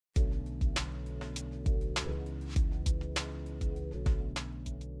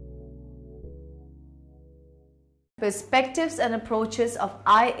Perspectives and Approaches of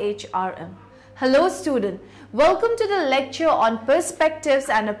IHRM. Hello student, welcome to the lecture on Perspectives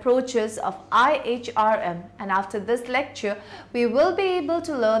and Approaches of IHRM, and after this lecture we will be able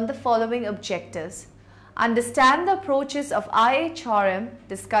to learn the following objectives. Understand the approaches of IHRM,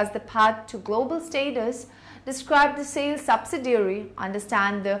 discuss the path to global status, describe the sales subsidiary,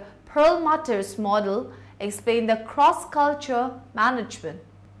 understand the Perlmutter's model, explain the cross-culture management.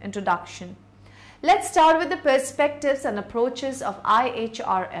 Introduction. Let's start with the perspectives and approaches of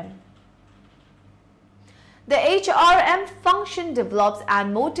IHRM. The HRM function develops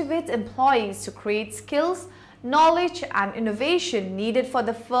and motivates employees to create skills, knowledge and innovation needed for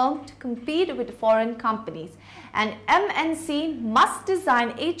the firm to compete with foreign companies. An MNC must design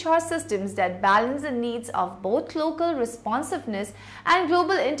HR systems that balance the needs of both local responsiveness and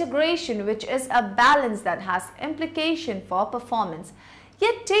global integration, which is a balance that has implication for performance.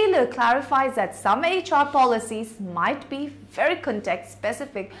 Yet Taylor clarifies that some HR policies might be very context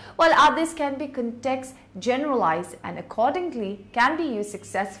specific, while others can be context generalized and accordingly can be used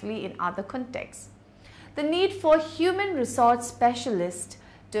successfully in other contexts. The need for human resource specialists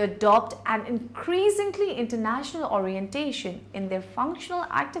to adopt an increasingly international orientation in their functional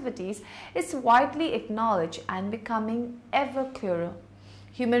activities is widely acknowledged and becoming ever clearer.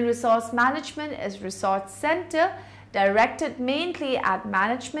 Human resource management is resource-centered, directed mainly at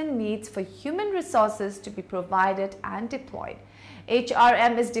management needs for human resources to be provided and deployed.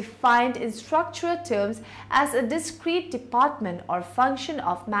 HRM is defined in structural terms as a discrete department or function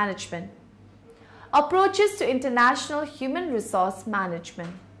of management. Approaches to international human resource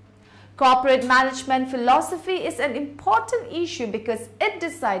management. Corporate management philosophy is an important issue because it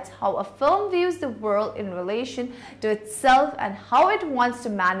decides how a firm views the world in relation to itself and how it wants to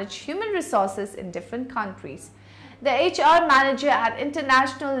manage human resources in different countries. The HR manager at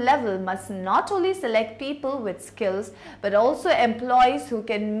international level must not only select people with skills but also employees who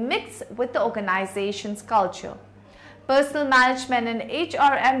can mix with the organization's culture. Personal management and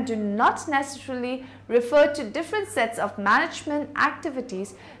HRM do not necessarily refer to different sets of management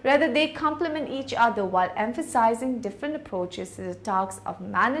activities, rather they complement each other while emphasizing different approaches to the tasks of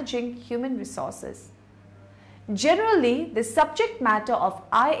managing human resources. Generally, the subject matter of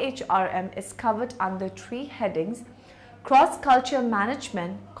IHRM is covered under three headings: cross-culture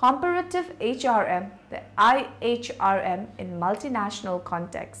management, comparative HRM, the IHRM in multinational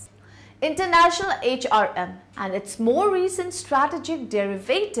context. International HRM and its more recent strategic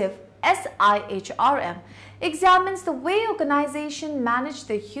derivative SIHRM examines the way organizations manage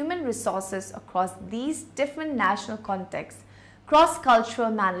their human resources across these different national contexts. Cross-cultural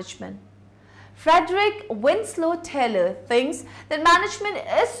management. Frederick Winslow Taylor thinks that management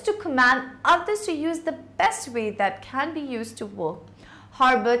is to command others to use the best way that can be used to work.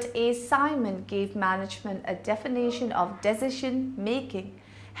 Herbert A. Simon gave management a definition of decision making.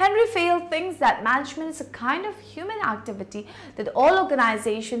 Henry Fayol thinks that management is a kind of human activity that all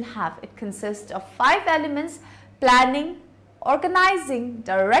organizations have. It consists of 5 elements: planning, organizing,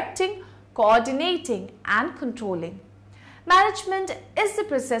 directing, coordinating, and controlling. Management is the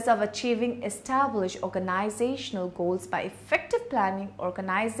process of achieving established organizational goals by effective planning,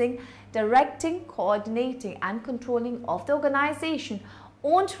 organizing, directing, coordinating, and controlling of the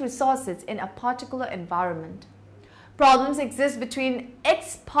organization-owned resources in a particular environment. Problems exist between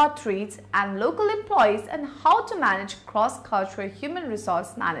expatriates and local employees and how to manage cross-cultural human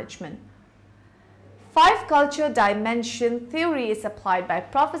resource management. 5-culture dimension theory is applied by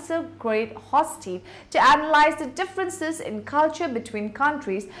Professor Greg Hosteen to analyze the differences in culture between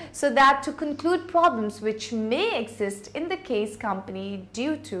countries so that to conclude problems which may exist in the case company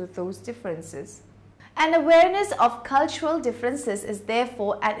due to those differences. An awareness of cultural differences is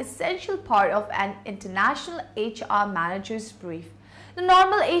therefore an essential part of an international HR manager's brief. The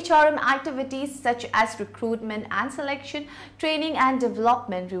normal HRM activities such as recruitment and selection, training and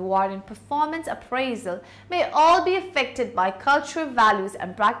development, reward and performance appraisal may all be affected by cultural values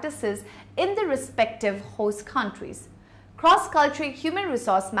and practices in the respective host countries. Cross-cultural human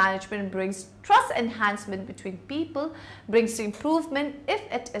resource management brings trust enhancement between people, brings improvement if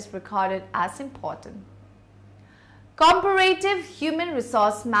it is regarded as important. Comparative human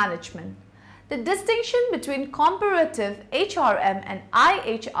resource management. The distinction between comparative HRM and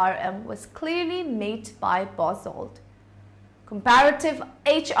IHRM was clearly made by Bozold. Comparative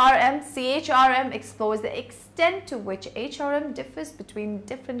HRM, CHRM, explores the extent to which HRM differs between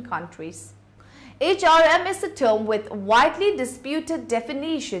different countries. HRM is a term with widely disputed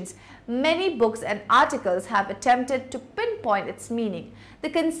definitions. Many books and articles have attempted to pinpoint its meaning. The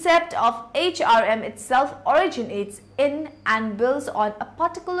concept of IHRM itself originates in and builds on a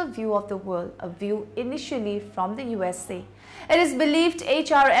particular view of the world, a view initially from the USA. It is believed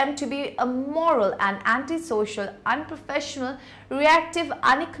IHRM to be immoral and antisocial, unprofessional, reactive,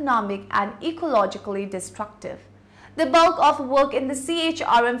 uneconomic, and ecologically destructive. The bulk of work in the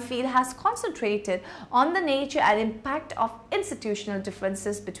CHRM field has concentrated on the nature and impact of institutional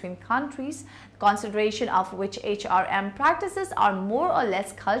differences between countries, consideration of which HRM practices are more or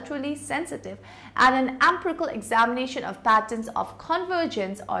less culturally sensitive, and an empirical examination of patterns of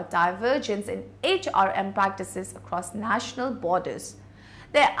convergence or divergence in HRM practices across national borders.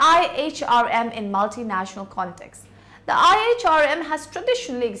 The IHRM in multinational context. The IHRM has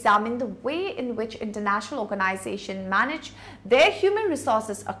traditionally examined the way in which international organizations manage their human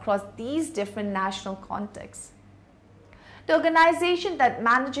resources across these different national contexts. The organization that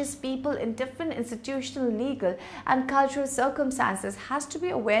manages people in different institutional, legal, and cultural circumstances has to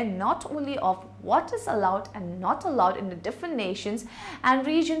be aware not only of what is allowed and not allowed in the different nations and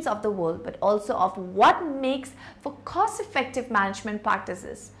regions of the world, but also of what makes for cost-effective management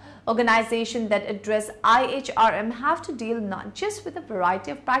practices. Organizations that address IHRM have to deal not just with a variety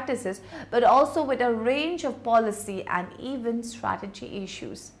of practices, but also with a range of policy and even strategy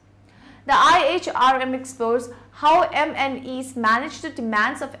issues. The IHRM explores how MNEs manage the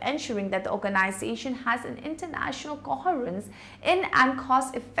demands of ensuring that the organization has an international coherence in and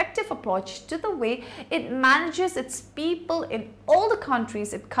cost-effective approach to the way it manages its people in all the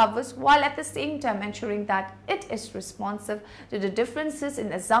countries it covers, while at the same time ensuring that it is responsive to the differences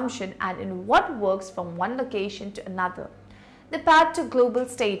in assumption and in what works from one location to another. The path to global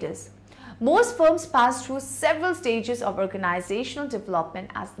status. Most firms pass through several stages of organizational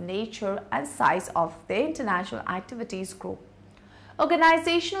development as the nature and size of their international activities grow.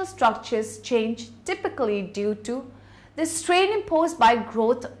 Organizational structures change typically due to the strain imposed by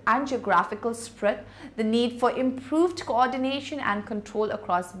growth and geographical spread, the need for improved coordination and control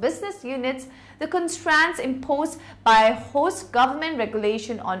across business units, the constraints imposed by host government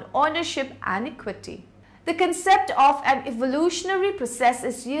regulation on ownership and equity. The concept of an evolutionary process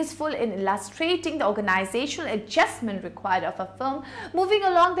is useful in illustrating the organizational adjustment required of a firm moving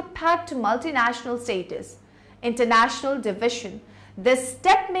along the path to multinational status. International division. This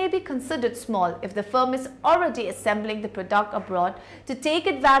step may be considered small if the firm is already assembling the product abroad to take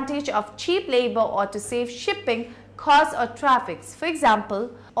advantage of cheap labor or to save shipping costs or traffics. For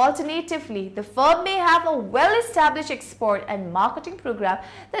example, alternatively, the firm may have a well-established export and marketing program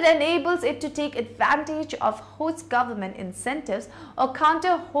that enables it to take advantage of host government incentives or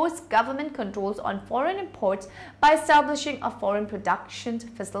counter host government controls on foreign imports by establishing a foreign production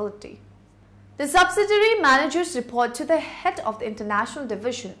facility. The subsidiary managers report to the head of the international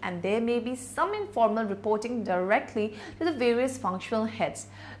division, and there may be some informal reporting directly to the various functional heads.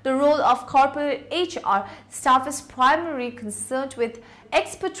 The role of corporate HR staff is primarily concerned with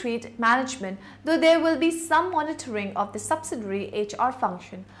expatriate management, though there will be some monitoring of the subsidiary HR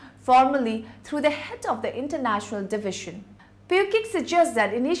function, formally through the head of the international division. Pukic suggests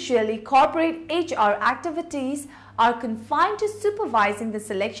that initially corporate HR activities are confined to supervising the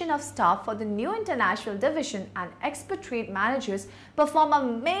selection of staff for the new international division, and expatriate managers perform a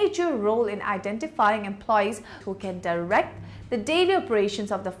major role in identifying employees who can direct the daily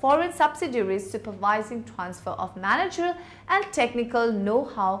operations of the foreign subsidiaries, supervising transfer of managerial and technical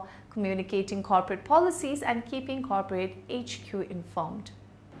know-how, communicating corporate policies, and keeping corporate HQ informed.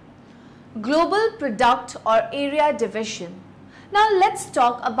 Global product or area division. Now let's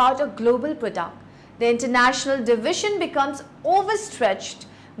talk about a global product. The international division becomes overstretched,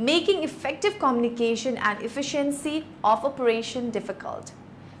 making effective communication and efficiency of operation difficult.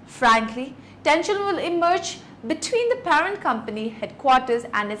 Frankly, tension will emerge between the parent company headquarters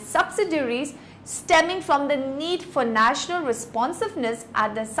and its subsidiaries, stemming from the need for national responsiveness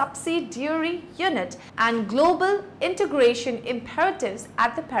at the subsidiary unit and global integration imperatives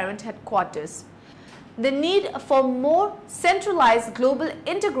at the parent headquarters. The need for more centralized global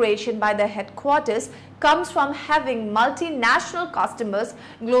integration by the headquarters comes from having multinational customers,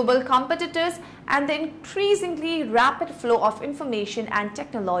 global competitors, and the increasingly rapid flow of information and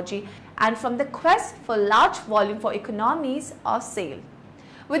technology, and from the quest for large volume for economies of scale.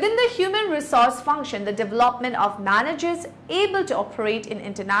 Within the human resource function, the development of managers able to operate in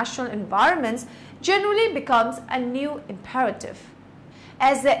international environments generally becomes a new imperative.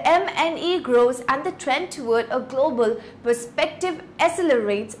 As the MNE grows and the trend toward a global perspective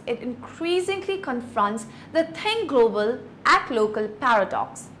accelerates, it increasingly confronts the think global, act local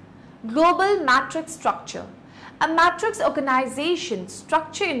paradox. Global matrix structure. A matrix organization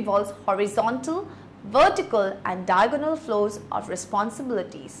structure involves horizontal, vertical and diagonal flows of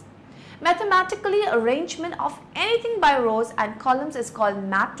responsibilities. Mathematically, arrangement of anything by rows and columns is called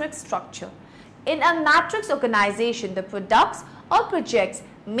matrix structure. In a matrix organization, the products or projects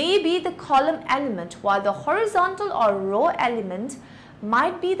may be the column element, while the horizontal or row element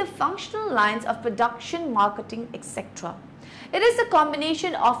might be the functional lines of production, marketing, etc. It is a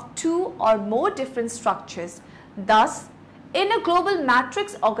combination of two or more different structures. Thus, in a global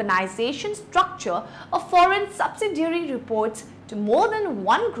matrix organization structure, a foreign subsidiary reports to more than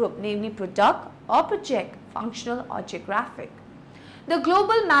one group, namely product or project, functional or geographic. The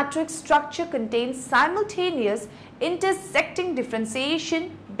global matrix structure contains simultaneous intersecting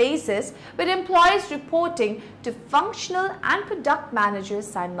differentiation bases with employees reporting to functional and product managers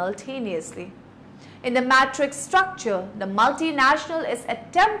simultaneously. In the matrix structure, the multinational is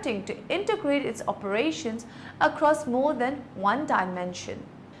attempting to integrate its operations across more than one dimension.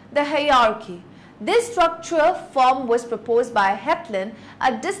 The hierarchy. This structure form was proposed by Hetlin,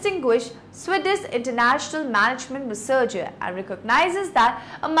 a distinguished Swedish international management researcher, and recognizes that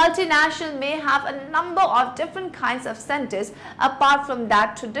a multinational may have a number of different kinds of centers apart from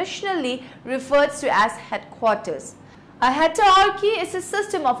that traditionally referred to as headquarters. A hierarchy is a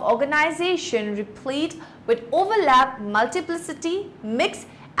system of organization replete with overlap, multiplicity, mixed,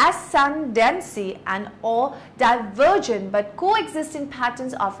 ascendancy and or divergent but coexisting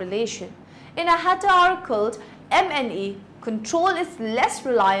patterns of relation. In a hierarchical M&E, control is less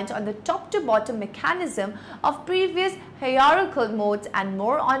reliant on the top-to-bottom mechanism of previous hierarchical modes and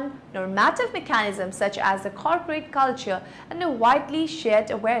more on normative mechanisms such as the corporate culture and a widely shared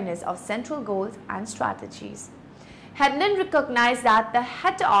awareness of central goals and strategies. Hedlund recognized that the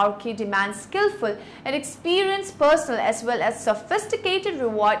hierarchy demands skillful and experienced personnel as well as sophisticated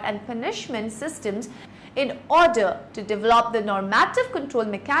reward and punishment systems in order to develop the normative control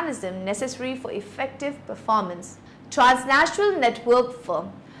mechanism necessary for effective performance. Transnational network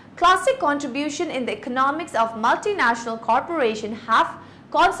firm. Classic contribution in the economics of multinational corporations have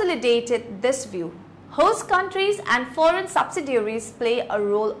consolidated this view. Host countries and foreign subsidiaries play a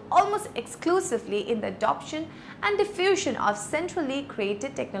role almost exclusively in the adoption and diffusion of centrally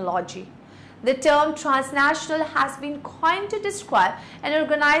created technology. The term transnational has been coined to describe an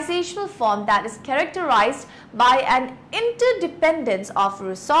organizational form that is characterized by an interdependence of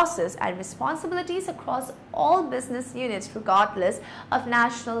resources and responsibilities across all business units regardless of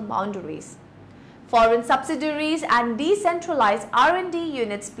national boundaries. Foreign subsidiaries and decentralized R&D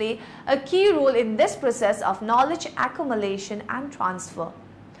units play a key role in this process of knowledge accumulation and transfer.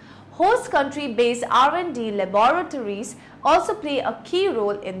 Host country-based R&D laboratories also play a key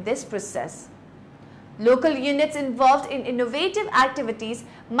role in this process. Local units involved in innovative activities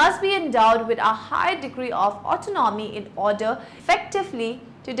must be endowed with a high degree of autonomy in order effectively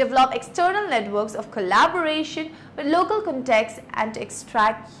to develop external networks of collaboration with local contexts and to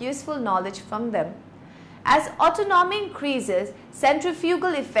extract useful knowledge from them. As autonomy increases,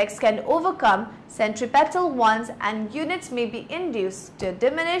 centrifugal effects can overcome centripetal ones and units may be induced to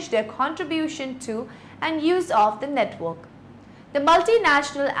diminish their contribution to and use of the network. The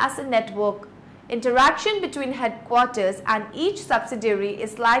multinational as a network interaction between headquarters and each subsidiary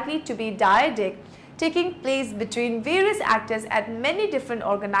is likely to be dyadic, taking place between various actors at many different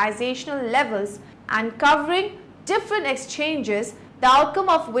organizational levels and covering different exchanges, the outcome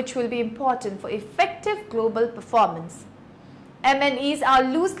of which will be important for effective global performance. M&Es are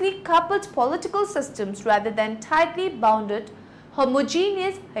loosely coupled political systems rather than tightly bounded,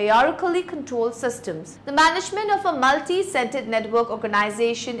 homogeneous, hierarchically controlled systems. The management of a multi-centered network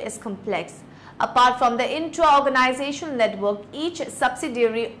organization is complex. Apart from the intra-organizational network, each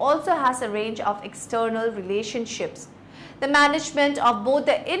subsidiary also has a range of external relationships. The management of both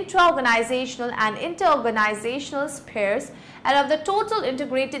the intra-organizational and inter-organizational spheres and of the total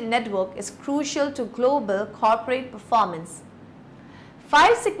integrated network is crucial to global corporate performance.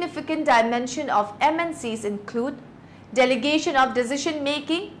 5 significant dimensions of MNCs include delegation of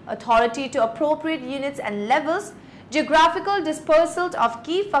decision-making, authority to appropriate units and levels, geographical dispersal of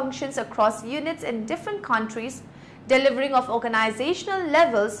key functions across units in different countries, delivering of organizational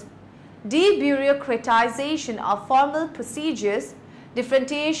levels, debureaucratization of formal procedures,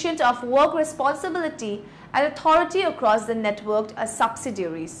 differentiation of work responsibility, and authority across the networked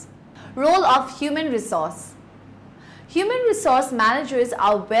subsidiaries. Role of human resource. Human resource managers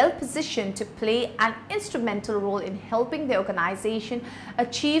are well positioned to play an instrumental role in helping the organization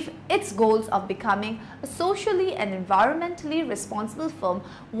achieve its goals of becoming a socially and environmentally responsible firm,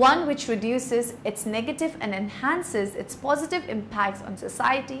 one which reduces its negative and enhances its positive impacts on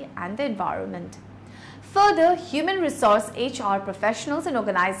society and the environment. Further, human resource HR professionals and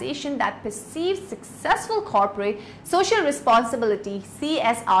organizations that perceive successful corporate social responsibility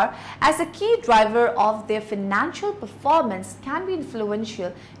 (CSR) as a key driver of their financial performance can be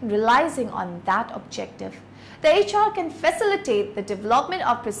influential in realizing on that objective. The HR can facilitate the development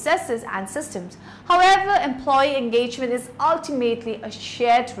of processes and systems. However, employee engagement is ultimately a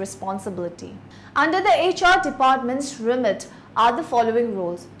shared responsibility. Under the HR department's remit are the following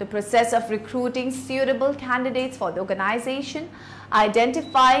roles: the process of recruiting suitable candidates for the organization,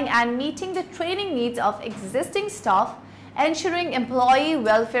 identifying and meeting the training needs of existing staff, ensuring employee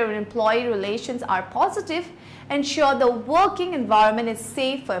welfare and employee relations are positive, ensure the working environment is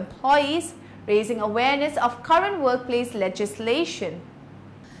safe for employees, raising awareness of current workplace legislation.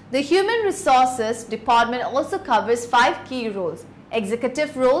 The Human Resources Department also covers 5 key roles.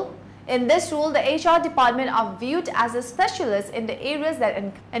 Executive role. In this role, the HR department are viewed as a specialist in the areas that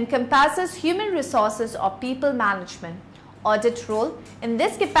encompasses human resources or people management. Audit role. In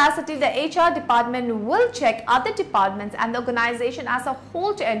this capacity, the HR department will check other departments and the organization as a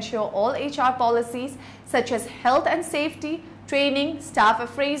whole to ensure all HR policies such as health and safety, training, staff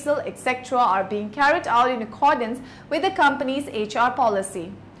appraisal, etc. are being carried out in accordance with the company's HR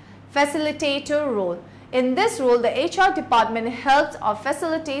policy. Facilitator role. In this role, the HR department helps or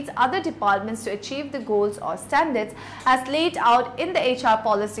facilitates other departments to achieve the goals or standards as laid out in the HR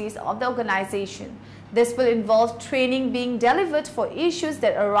policies of the organization. This will involve training being delivered for issues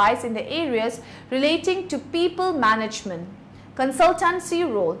that arise in the areas relating to people management. Consultancy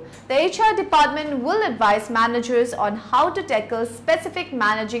role. The HR department will advise managers on how to tackle specific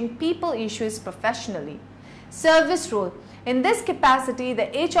managing people issues professionally. Service role. In this capacity, the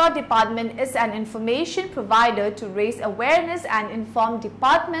HR department is an information provider to raise awareness and inform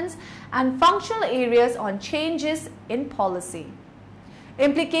departments and functional areas on changes in policy.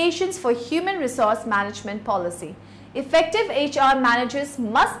 Implications for human resource management policy. Effective HR managers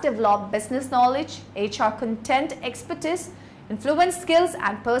must develop business knowledge, HR content expertise, influence skills,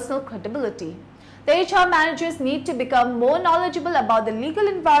 and personal credibility. The HR managers need to become more knowledgeable about the legal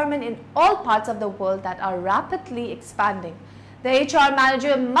environment in all parts of the world that are rapidly expanding. The HR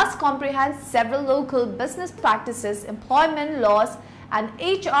manager must comprehend several local business practices, employment laws, and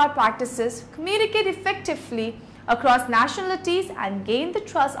HR practices, communicate effectively across nationalities, and gain the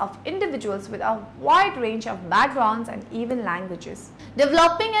trust of individuals with a wide range of backgrounds and even languages.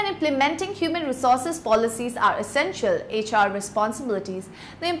 Developing and implementing human resources policies are essential HR responsibilities.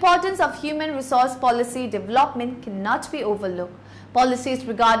 The importance of human resource policy development cannot be overlooked. Policies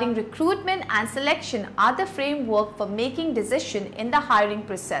regarding recruitment and selection are the framework for making decisions in the hiring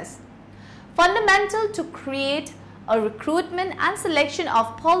process. Fundamental to create a recruitment and selection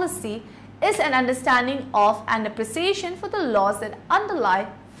of policy is an understanding of and appreciation for the laws that underlie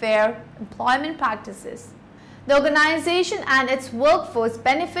fair employment practices. The organization and its workforce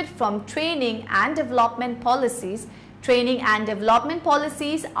benefit from training and development policies. Training and development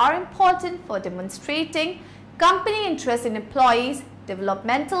policies are important for demonstrating company interest in employees,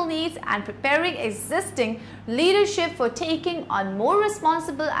 developmental needs, and preparing existing leadership for taking on more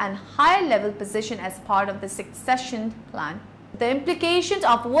responsible and higher level position as part of the succession plan. The implications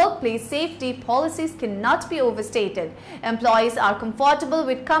of workplace safety policies cannot be overstated. Employees are comfortable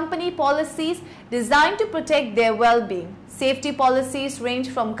with company policies designed to protect their well-being. Safety policies range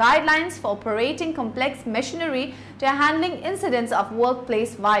from guidelines for operating complex machinery to handling incidents of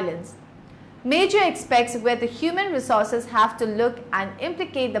workplace violence. Major aspects where the human resources have to look and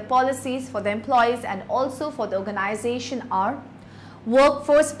implicate the policies for the employees and also for the organization are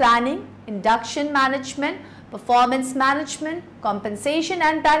workforce planning, induction management, performance management, compensation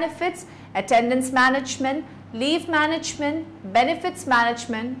and benefits, attendance management, leave management, benefits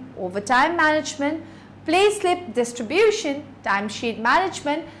management, overtime management, pay slip distribution, timesheet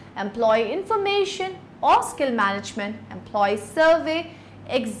management, employee information or skill management, employee survey,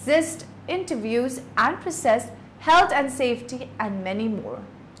 exist interviews and process, health and safety, and many more.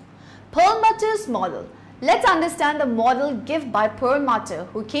 Perlmutter's model. Let's understand the model given by Perlmutter,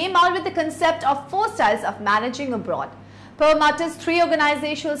 who came out with the concept of 4 styles of managing abroad. Perlmutter's 3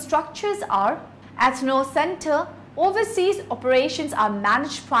 organizational structures are: Ethno-Center, overseas operations are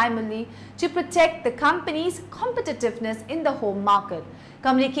managed primarily to protect the company's competitiveness in the home market.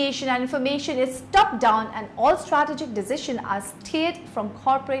 Communication and information is top-down and all strategic decisions are steered from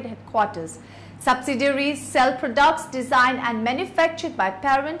corporate headquarters. Subsidiaries sell products designed and manufactured by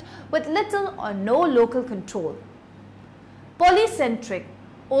parent with little or no local control. Polycentric.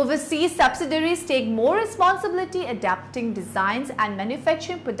 Overseas subsidiaries take more responsibility adapting designs and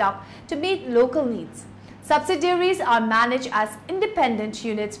manufacturing products to meet local needs. Subsidiaries are managed as independent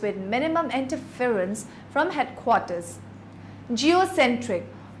units with minimum interference from headquarters. Geocentric.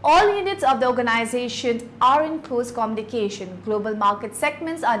 All units of the organization are in close communication. Global market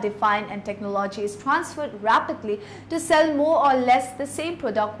segments are defined and technology is transferred rapidly to sell more or less the same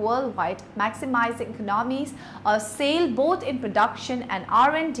product worldwide, maximizing economies of scale both in production and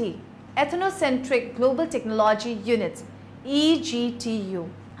R&D. Ethnocentric Global Technology Units, EGTU.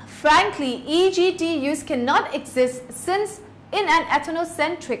 Frankly, EGTUs cannot exist since in an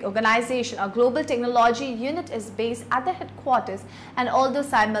ethnocentric organization, a global technology unit is based at the headquarters, and although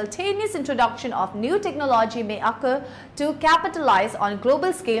simultaneous introduction of new technology may occur to capitalize on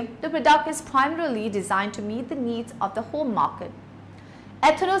global scale, the product is primarily designed to meet the needs of the home market.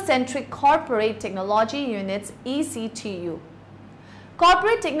 Ethnocentric Corporate Technology Units, ECTU.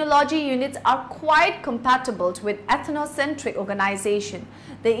 Corporate technology units are quite compatible with ethnocentric organization.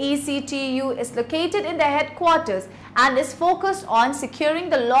 The ECTU is located in the headquarters and is focused on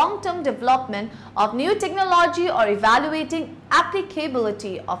securing the long-term development of new technology or evaluating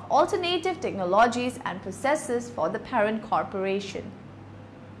applicability of alternative technologies and processes for the parent corporation.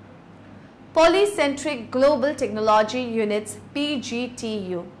 Polycentric Global Technology Units,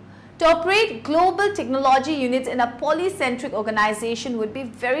 PGTU. To operate global technology units in a polycentric organization would be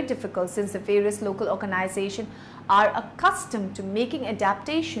very difficult since the various local organizations are accustomed to making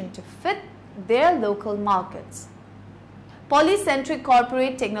adaptation to fit their local markets. Polycentric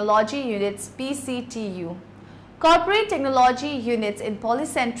Corporate Technology Units, PCTU. Corporate technology units in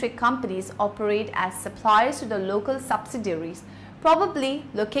polycentric companies operate as suppliers to the local subsidiaries. Probably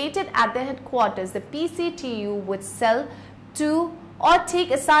located at the headquarters, the PCTU would sell to or take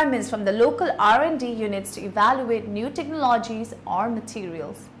assignments from the local R&D units to evaluate new technologies or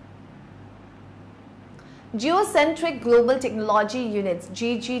materials. Geocentric Global Technology Units,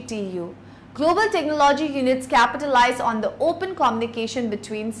 GGTU. Global technology units capitalize on the open communication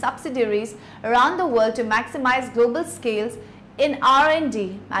between subsidiaries around the world to maximize global scales in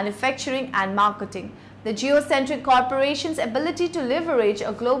R&D, manufacturing and marketing. The geocentric corporation's ability to leverage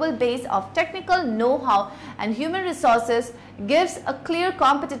a global base of technical know-how and human resources gives a clear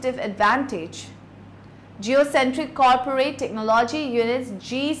competitive advantage. Geocentric Corporate Technology Units,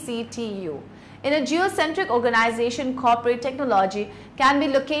 GCTU. In a geocentric organization, corporate technology can be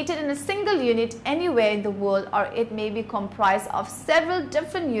located in a single unit anywhere in the world, or it may be comprised of several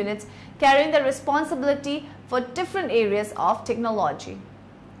different units carrying the responsibility for different areas of technology.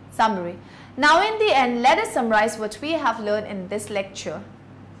 Summary. Now in the end, let us summarize what we have learned in this lecture.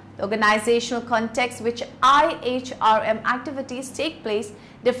 The organizational context which IHRM activities take place,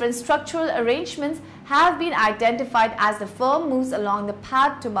 different structural arrangements have been identified as the firm moves along the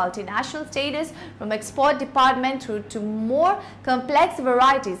path to multinational status from export department through to more complex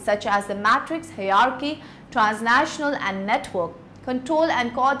varieties such as the matrix, hierarchy, transnational and network. Control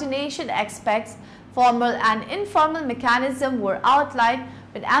and coordination aspects, formal and informal mechanisms were outlined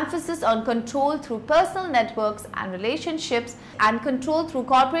with emphasis on control through personal networks and relationships and control through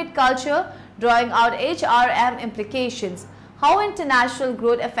corporate culture, drawing out HRM implications. How international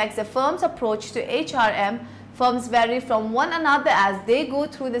growth affects a firm's approach to HRM. Firms vary from one another as they go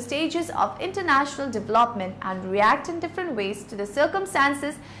through the stages of international development and react in different ways to the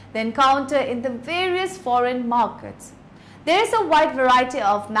circumstances they encounter in the various foreign markets. There is a wide variety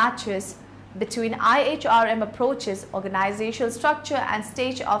of matches between IHRM approaches, organizational structure and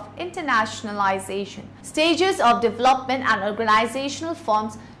stage of internationalization. Stages of development and organizational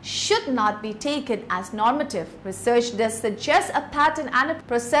forms should not be taken as normative. Research does suggest a pattern and a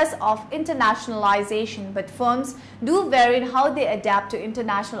process of internationalization, but firms do vary in how they adapt to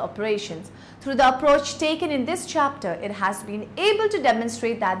international operations. Through the approach taken in this chapter, it has been able to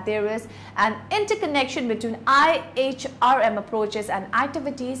demonstrate that there is an interconnection between IHRM approaches and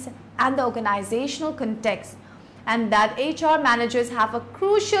activities and the organizational context, and that HR managers have a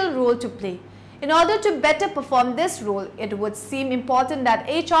crucial role to play. In order to better perform this role, it would seem important that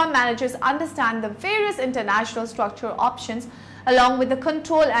HR managers understand the various international structural options along with the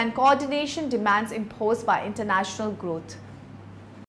control and coordination demands imposed by international growth.